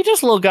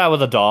just a little guy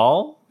with a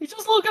doll. He's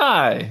just a little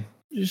guy.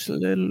 Just a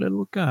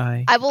little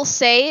guy. I will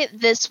say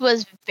this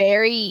was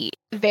very,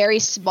 very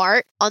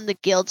smart on the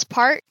guild's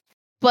part,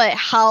 but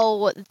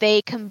how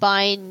they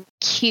combine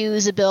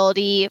Q's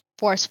ability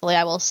forcefully,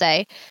 I will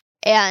say,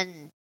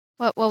 and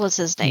what was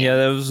his name? Yeah,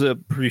 that was a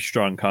pretty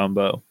strong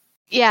combo.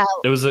 Yeah.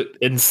 It was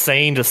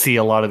insane to see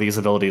a lot of these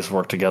abilities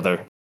work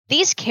together.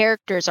 These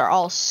characters are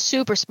all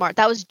super smart.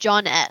 That was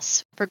John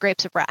S. for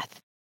Grapes of Wrath.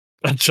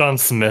 John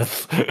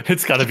Smith.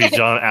 It's got to be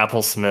John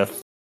Applesmith.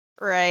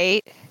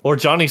 Right. Or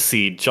Johnny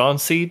Seed. John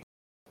Seed?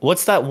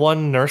 What's that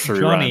one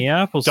nursery Johnny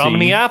rhyme? Appleseed.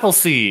 Johnny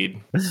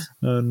Appleseed.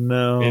 Oh,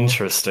 no.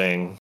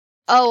 Interesting.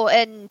 Oh,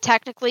 and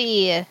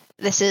technically,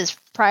 this is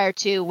prior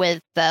to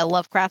with the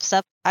Lovecraft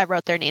stuff. I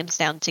wrote their names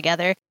down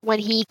together. When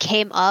he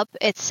came up,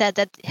 it said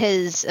that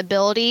his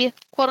ability,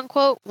 quote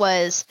unquote,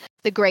 was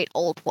the Great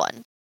Old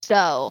One.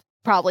 So,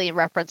 probably in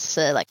reference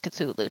to, like,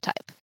 Cthulhu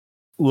type.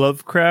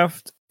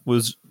 Lovecraft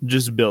was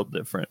just built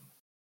different.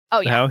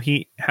 Oh, yeah.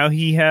 How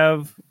he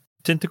have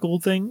tentacle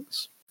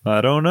things?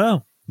 I don't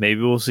know.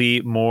 Maybe we'll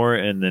see more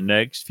in the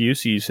next few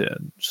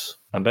seasons.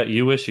 I bet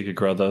you wish you could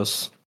grow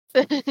those.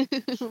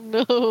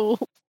 No.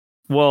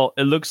 Well,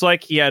 it looks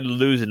like he had to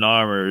lose an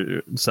arm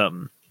or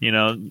something. You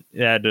know,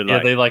 he had to,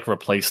 they like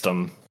replaced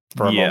him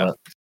for a moment.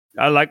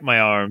 I like my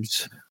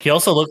arms. He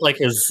also looked like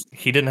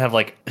he didn't have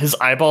like his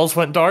eyeballs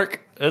went dark.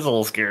 It was a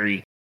little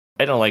scary.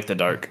 I don't like the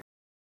dark.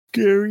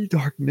 Scary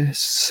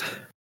darkness.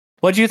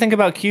 What do you think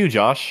about Q,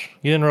 Josh?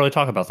 You didn't really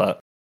talk about that.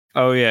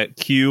 Oh yeah,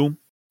 Q.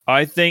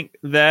 I think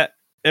that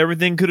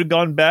everything could have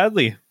gone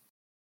badly.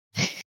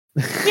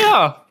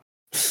 Yeah.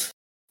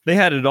 They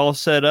had it all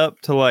set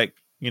up to, like,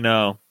 you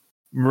know,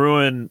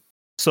 ruin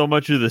so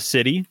much of the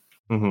city.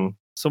 Mm-hmm.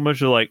 So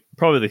much of, like,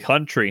 probably the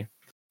country.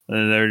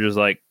 And they're just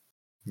like,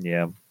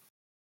 yeah.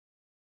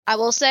 I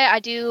will say I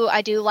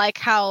do like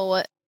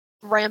how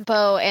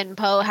Rampo and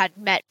Poe had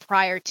met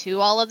prior to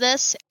all of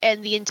this,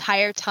 and the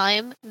entire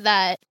time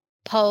that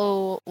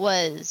Poe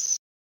was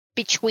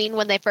between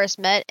when they first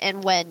met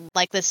and when,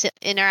 like, this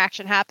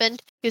interaction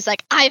happened, he was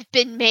like, I've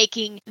been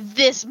making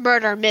this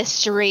murder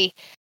mystery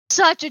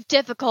such a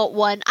difficult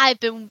one. I've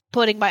been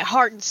putting my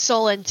heart and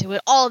soul into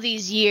it all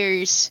these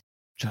years.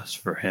 Just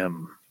for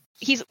him.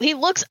 He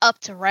looks up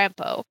to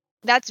Rampo.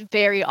 That's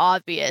very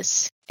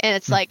obvious. And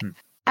it's like,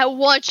 I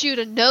want you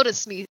to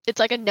notice me. It's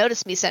like a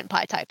notice me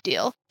senpai type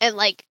deal. And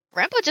like,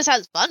 Rampo just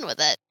has fun with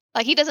it.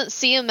 Like, he doesn't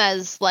see him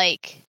as,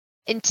 like,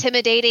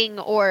 intimidating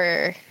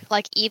or,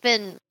 like,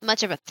 even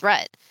much of a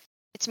threat.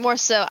 It's more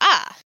so,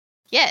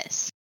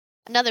 yes,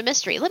 another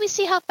mystery. Let me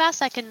see how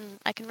fast I can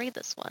read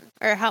this one,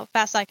 or how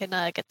fast I can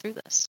get through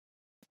this.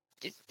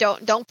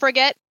 Don't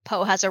forget,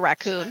 Poe has a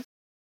raccoon.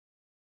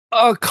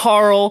 Oh,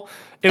 Carl!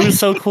 It was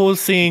so cool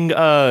seeing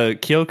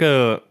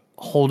Kyoko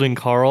holding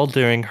Carl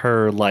during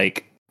her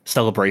like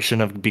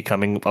celebration of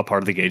becoming a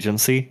part of the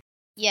agency.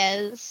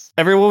 Yes.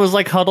 Everyone was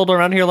like huddled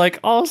around here, like,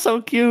 oh,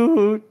 so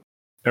cute.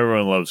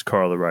 Everyone loves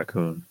Carl the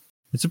raccoon.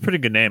 It's a pretty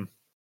good name.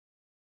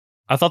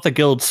 I thought the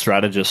guild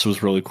strategist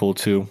was really cool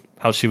too.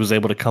 How she was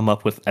able to come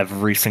up with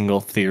every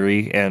single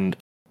theory, and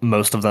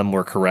most of them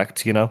were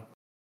correct. You know,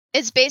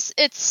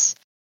 It's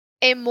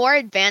a more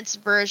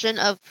advanced version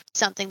of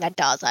something that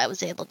Dazai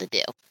was able to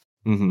do.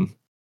 Mm-hmm.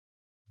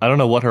 I don't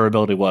know what her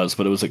ability was,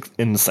 but it was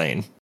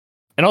insane.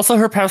 And also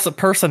her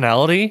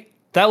personality.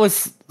 That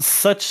was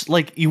such,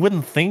 like, you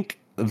wouldn't think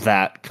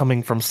that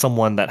coming from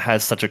someone that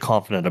has such a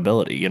confident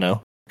ability, you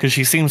know? Because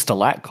she seems to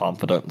lack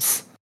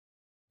confidence.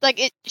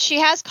 Like,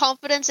 she has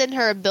confidence in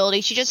her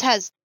ability. She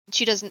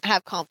doesn't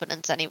have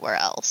confidence anywhere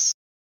else.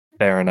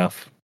 Fair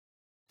enough.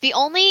 The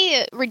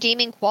only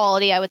redeeming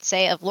quality I would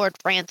say of Lord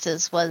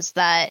Francis was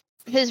that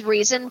his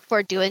reason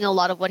for doing a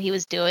lot of what he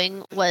was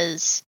doing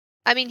was,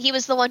 I mean, he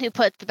was the one who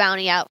put the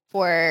bounty out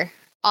for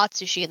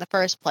Atsushi in the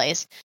first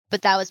place,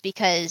 but that was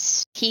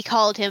because he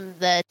called him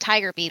the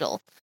Tiger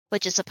Beetle,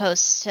 which is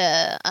supposed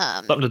to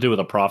Something to do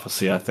with a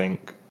prophecy, I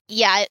think.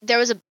 Yeah,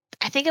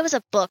 I think it was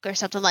a book or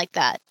something like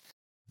that.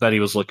 That he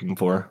was looking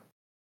for.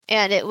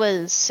 And it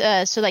was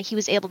so that he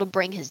was able to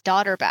bring his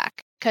daughter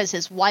back, because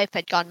his wife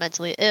had gone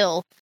mentally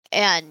ill,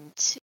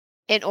 and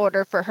in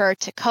order for her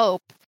to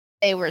cope,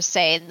 they were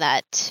saying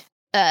that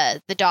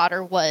the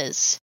daughter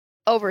was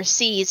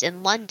overseas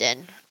in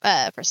London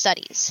for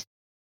studies.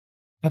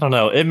 I don't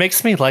know. It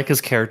makes me like his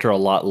character a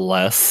lot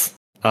less,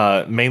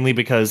 mainly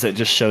because it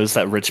just shows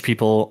that rich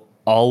people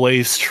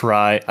always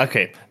try.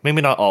 Okay,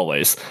 maybe not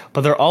always,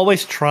 but they're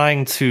always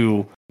trying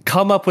to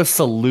come up with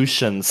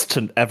solutions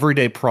to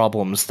everyday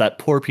problems that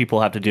poor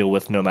people have to deal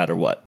with no matter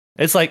what.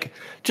 It's like,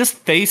 just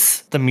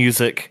face the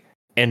music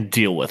and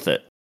deal with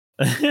it.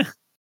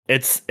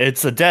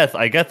 It's a death.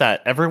 I get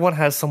that. Everyone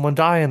has someone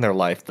die in their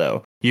life,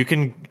 though. You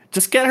can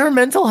just get her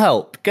mental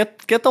help.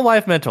 Get the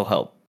wife mental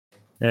help.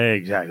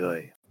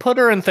 Exactly. Put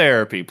her in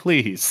therapy,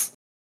 please.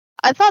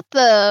 I thought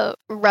the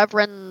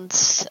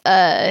Reverend's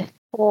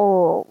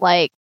whole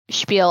like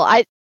spiel.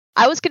 I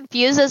was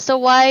confused as to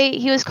why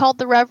he was called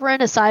the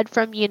Reverend, aside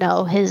from, you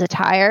know, his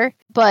attire.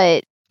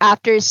 But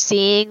after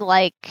seeing,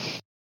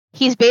 like,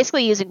 he's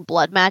basically using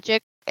blood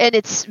magic, and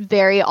it's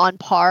very on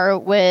par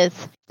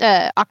with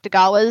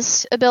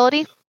Octagawa's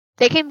ability.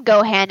 They can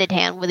go hand in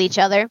hand with each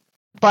other,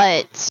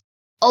 but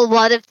a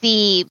lot of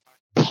the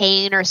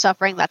pain or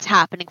suffering that's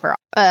happening for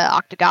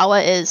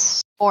Octagawa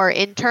is more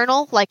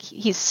internal, like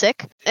he's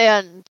sick,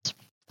 and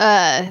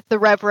the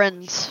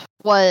Reverend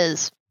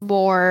was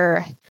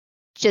more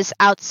just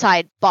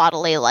outside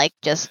bodily, like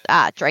just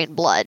drain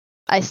blood.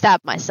 I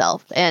stabbed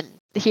myself, and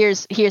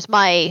here's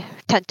my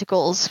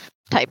tentacles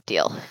type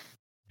deal.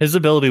 His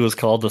ability was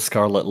called the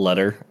Scarlet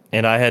Letter,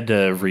 and I had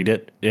to read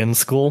it in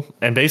school.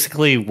 And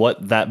basically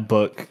what that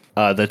book,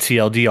 the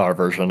TLDR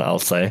version, I'll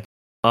say,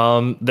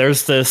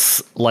 there's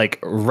this like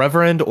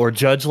reverend or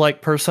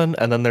judge-like person,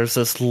 and then there's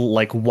this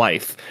like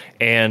wife,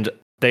 and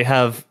they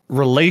have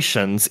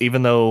relations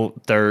even though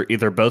they're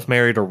either both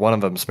married or one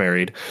of them's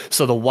married.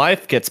 So the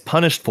wife gets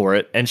punished for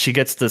it, and she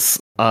gets this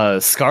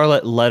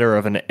Scarlet Letter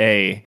of an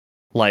A.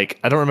 Like,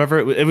 I don't remember,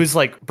 it was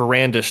like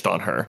brandished on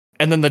her.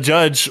 And then the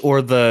judge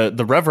or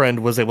the reverend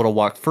was able to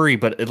walk free,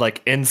 but it,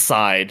 like,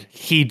 inside,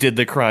 he did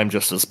the crime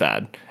just as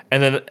bad.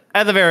 And then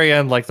at the very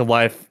end, like, the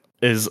wife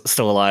is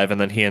still alive,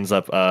 and then he ends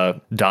up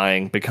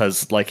dying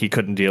because, like, he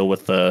couldn't deal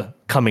with the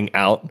coming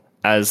out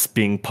as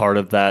being part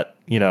of that,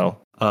 you know,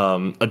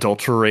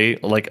 adultery,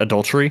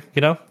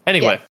 you know?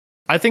 Anyway, yeah.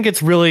 I think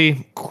it's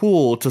really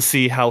cool to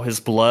see how his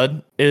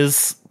blood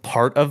is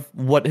part of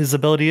what his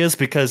ability is,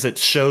 because it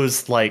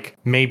shows, like,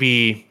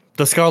 maybe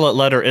the Scarlet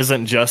Letter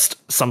isn't just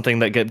something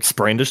that gets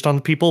brandished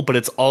on people, but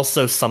it's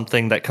also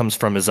something that comes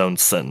from his own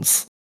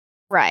sins.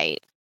 Right.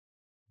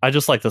 I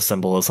just like the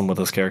symbolism with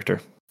his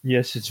character.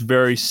 Yes, it's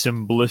very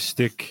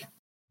symbolistic.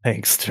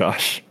 Thanks,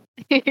 Josh.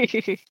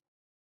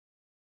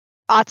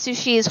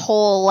 Atsushi's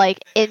whole, like,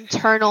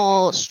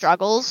 internal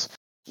struggles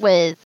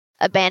with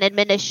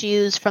abandonment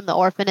issues from the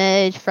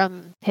orphanage,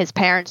 from his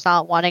parents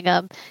not wanting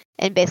him,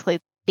 and basically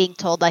being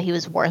told that he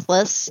was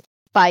worthless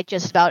by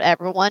just about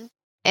everyone,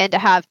 and to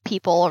have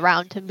people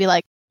around him be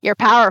like, you're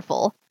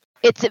powerful.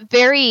 It's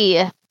very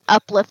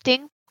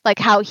uplifting, like,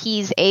 how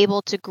he's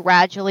able to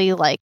gradually,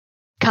 like,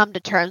 come to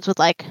terms with,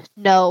 like,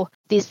 no,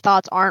 these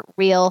thoughts aren't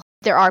real.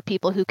 There are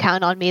people who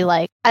count on me.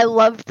 Like, I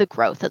loved the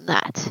growth in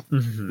that.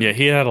 Mm-hmm. Yeah,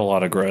 he had a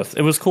lot of growth.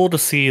 It was cool to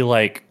see,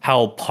 like,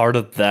 how part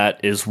of that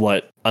is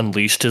what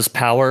unleashed his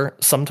power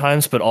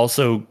sometimes, but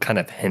also kind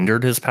of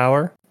hindered his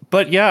power.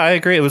 But yeah, I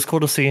agree. It was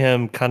cool to see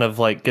him kind of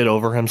like get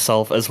over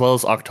himself, as well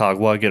as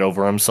Octagua get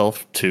over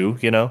himself too,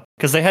 you know?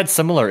 Because they had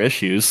similar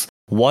issues.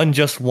 One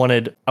just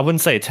wanted, I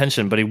wouldn't say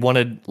attention, but he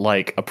wanted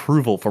like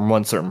approval from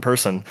one certain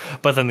person.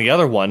 But then the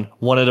other one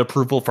wanted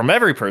approval from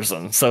every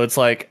person. So it's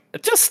like,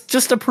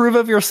 just approve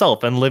of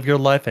yourself and live your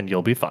life and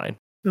you'll be fine.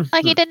 Like,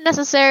 Atsushi didn't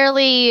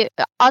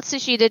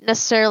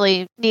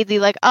necessarily need the,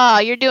 like,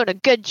 you're doing a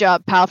good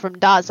job, pal, from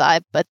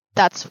Dazai, but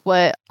that's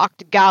what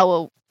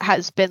Octagawa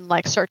has been,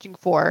 like, searching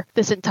for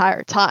this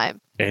entire time.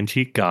 And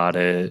he got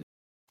it.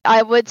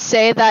 I would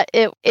say that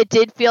it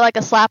did feel like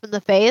a slap in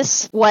the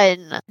face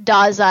when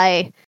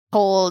Dazai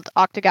told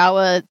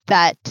Octagawa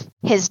that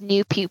his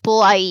new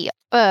pupil, i.e.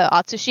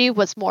 Atsushi,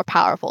 was more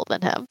powerful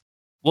than him.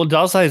 Well,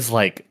 Dazai's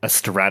like a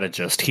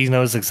strategist. He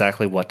knows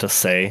exactly what to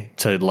say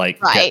to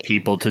get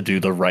people to do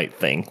the right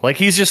thing. Like,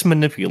 he's just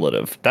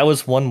manipulative. That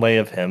was one way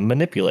of him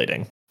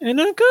manipulating. In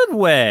a good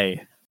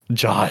way.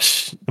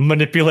 Josh,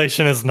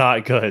 manipulation is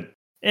not good.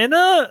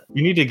 You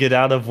need to get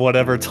out of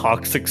whatever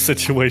toxic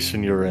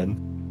situation you're in.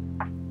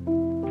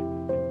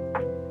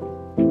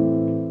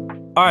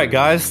 Alright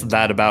guys,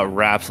 that about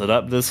wraps it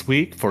up this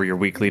week for your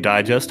weekly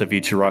digest of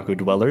Ichiraku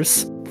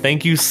Dwellers.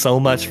 Thank you so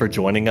much for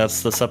joining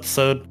us this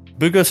episode.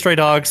 Bungo Stray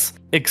Dogs,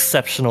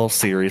 exceptional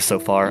series so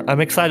far. I'm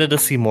excited to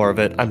see more of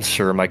it. I'm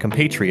sure my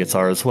compatriots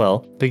are as well.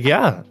 But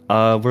yeah,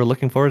 we're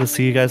looking forward to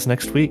see you guys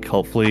next week.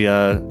 Hopefully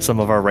some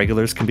of our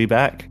regulars can be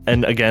back.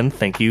 And again,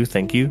 thank you,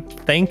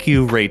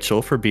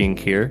 Rachel, for being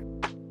here.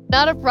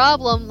 Not a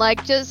problem.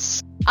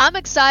 I'm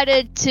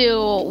excited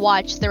to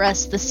watch the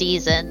rest of the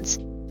seasons.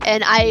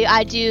 And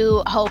I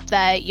do hope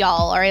that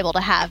y'all are able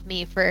to have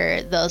me for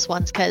those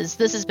ones, because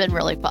this has been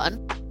really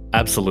fun.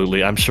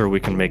 Absolutely. I'm sure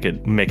we can make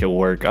it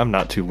work. I'm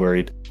not too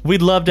worried.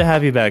 We'd love to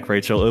have you back,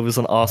 Rachel. It was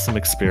an awesome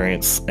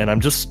experience, and I'm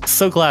just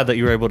so glad that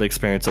you were able to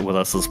experience it with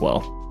us as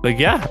well. But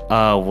yeah,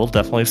 we'll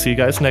definitely see you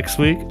guys next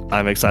week.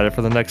 I'm excited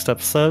for the next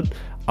episode.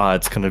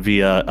 It's going to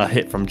be a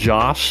hit from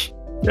Josh.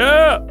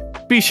 Yeah!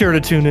 Be sure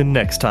to tune in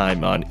next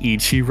time on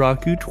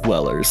Ichiraku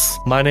Dwellers.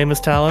 My name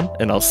is Talon,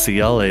 and I'll see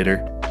y'all later.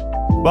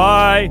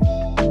 Bye!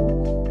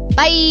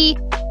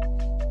 Bye!